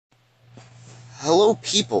Hello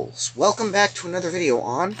peoples, welcome back to another video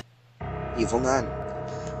on Evil Nun.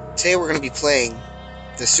 Today we're going to be playing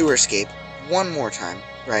the sewer escape one more time,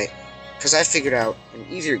 right? Because I figured out an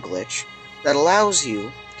easier glitch that allows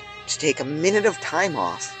you to take a minute of time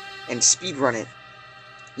off and speedrun it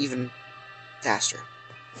even faster.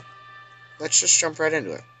 Let's just jump right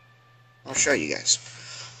into it. I'll show you guys.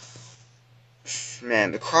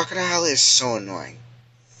 Man, the crocodile is so annoying.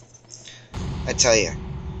 I tell you.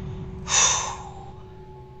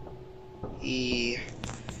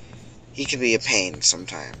 He can be a pain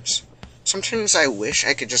sometimes. Sometimes I wish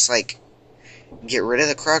I could just, like, get rid of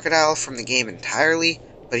the crocodile from the game entirely,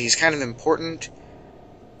 but he's kind of important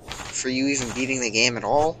for you even beating the game at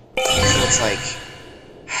all. So it's like,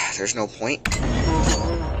 there's no point. Okay,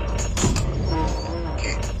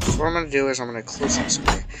 so what I'm going to do is I'm going to close this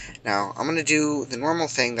away. Now, I'm going to do the normal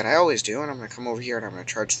thing that I always do, and I'm going to come over here and I'm going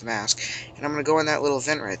to charge the mask, and I'm going to go in that little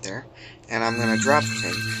vent right there, and I'm going to drop the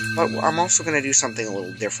thing, but I'm also going to do something a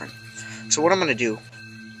little different. So what I'm going to do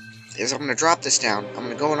is I'm going to drop this down, I'm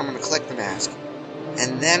going to go and I'm going to collect the mask,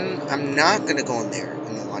 and then I'm not going to go in there,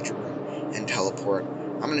 in the laundry room, and teleport.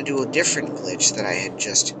 I'm going to do a different glitch that I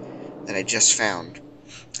just found,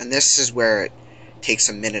 and this is where it takes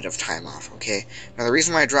a minute of time off, okay? Now the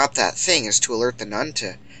reason why I dropped that thing is to alert the nun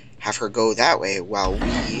to have her go that way while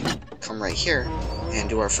we come right here and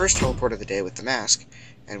do our first teleport of the day with the mask,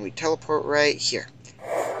 and we teleport right here.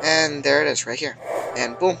 And there it is, right here.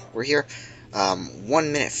 And boom, we're here.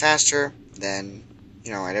 1 minute faster than,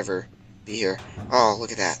 I'd ever be here. Oh,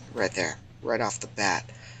 look at that, right there, right off the bat.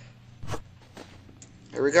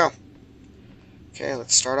 There we go. Okay,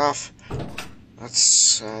 let's start off.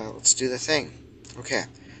 Let's do the thing. Okay.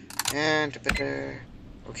 And, okay.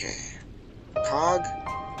 Cog?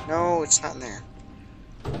 No, it's not in there.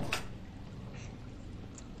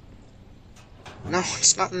 No,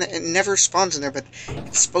 it's not in there. It never spawns in there, but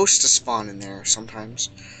it's supposed to spawn in there sometimes.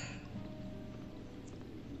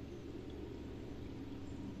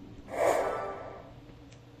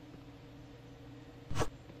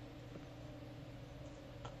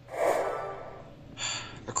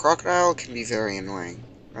 A crocodile can be very annoying,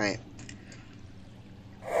 right?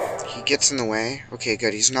 He gets in the way. Okay,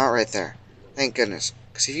 good. He's not right there. Thank goodness.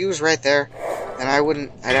 Because if he was right there, then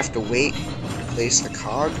I'd have to wait to place the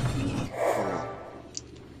cog.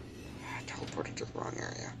 Teleported to the wrong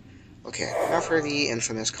area. Okay, now for the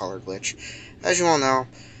infamous color glitch. As you all know,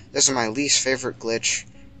 this is my least favorite glitch,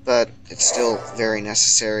 but it's still very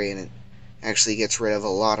necessary, and it actually gets rid of a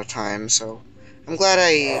lot of time, so I'm glad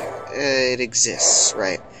it exists,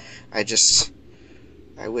 right? I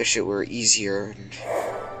wish it were easier, and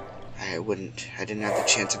I didn't have the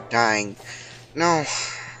chance of dying. No,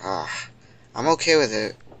 I'm okay with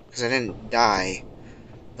it, because I didn't die.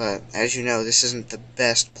 But, as you know, this isn't the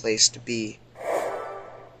best place to be.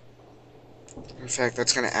 In fact,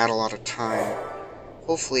 that's going to add a lot of time.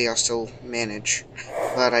 Hopefully, I'll still manage.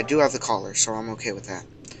 But I do have the collar, so I'm okay with that.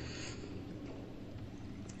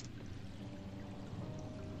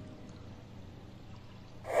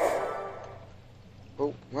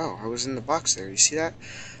 Oh, wow, I was in the box there. You see that?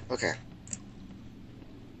 Okay.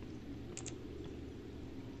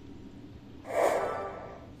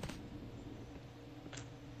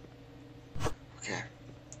 Okay.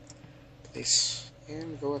 Place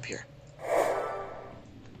and go up here.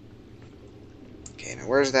 Okay, now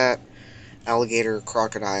where's that alligator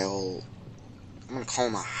crocodile? I'm gonna call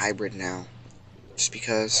him a hybrid now, just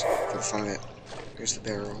because, for the fun of it. Here's the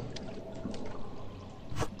barrel.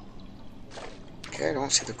 Okay, I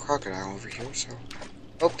don't see the crocodile over here, so...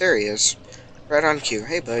 Oh, there he is. Right on cue.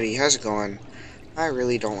 Hey, buddy, how's it going? I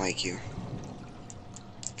really don't like you.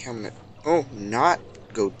 Okay, I'm gonna... Oh, not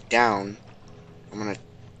go down. I'm gonna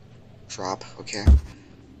drop, okay.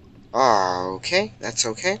 Okay, that's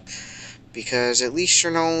okay. Because at least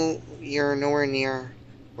you're nowhere near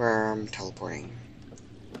where I'm teleporting.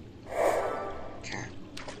 Okay.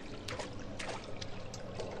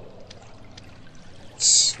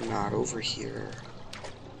 It's not over here.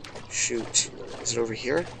 Shoot. Is it over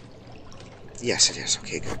here? Yes, it is.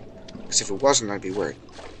 Okay, good. Because if it wasn't, I'd be worried.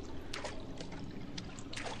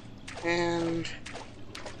 And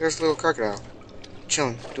there's the little crocodile.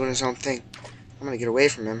 Chilling, doing his own thing. I'm gonna get away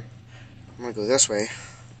from him. I'm gonna go this way.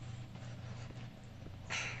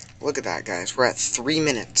 Look at that, guys. We're at 3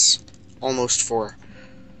 minutes. Almost 4.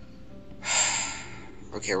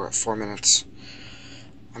 Okay, we're at 4 minutes.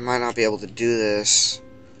 I might not be able to do this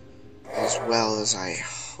as well as I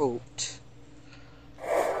hoped.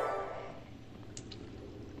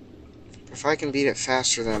 If I can beat it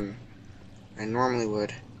faster than I normally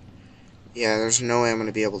would. Yeah, there's no way I'm going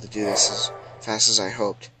to be able to do this as fast as I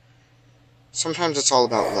hoped. Sometimes it's all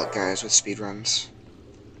about luck, guys, with speedruns.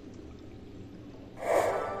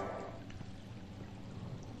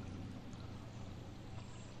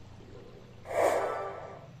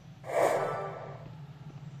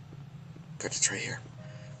 Good, it's right here.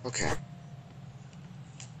 Okay.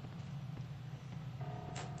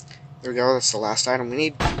 There we go, that's the last item we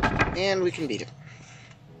need, and we can beat it.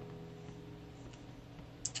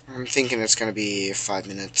 I'm thinking it's going to be 5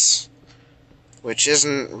 minutes, which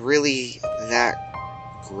isn't really that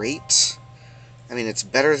great. I mean, it's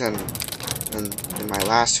better than my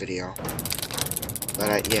last video,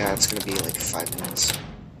 but yeah, it's going to be like 5 minutes.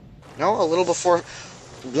 No, a little before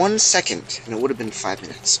 1 second, and it would have been 5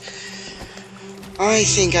 minutes. I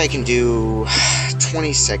think I can do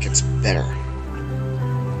 20 seconds better.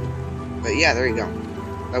 But yeah, there you go.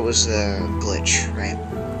 That was the glitch, right?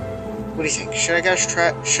 What do you think? Should I try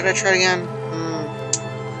it again?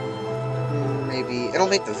 Maybe. It'll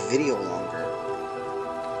make the video longer.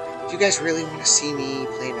 Do you guys really want to see me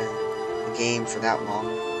playing a game for that long?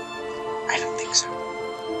 I don't think so.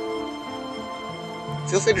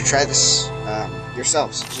 Feel free to try this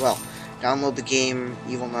yourselves as well. Download the game,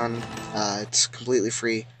 Evil Nun. It's completely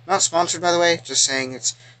free. Not sponsored, by the way. Just saying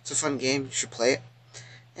it's a fun game. You should play it.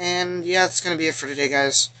 And yeah, that's going to be it for today,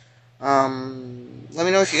 guys. Let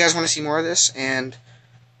me know if you guys want to see more of this. And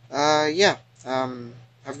yeah, have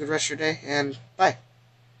a good rest of your day. And bye.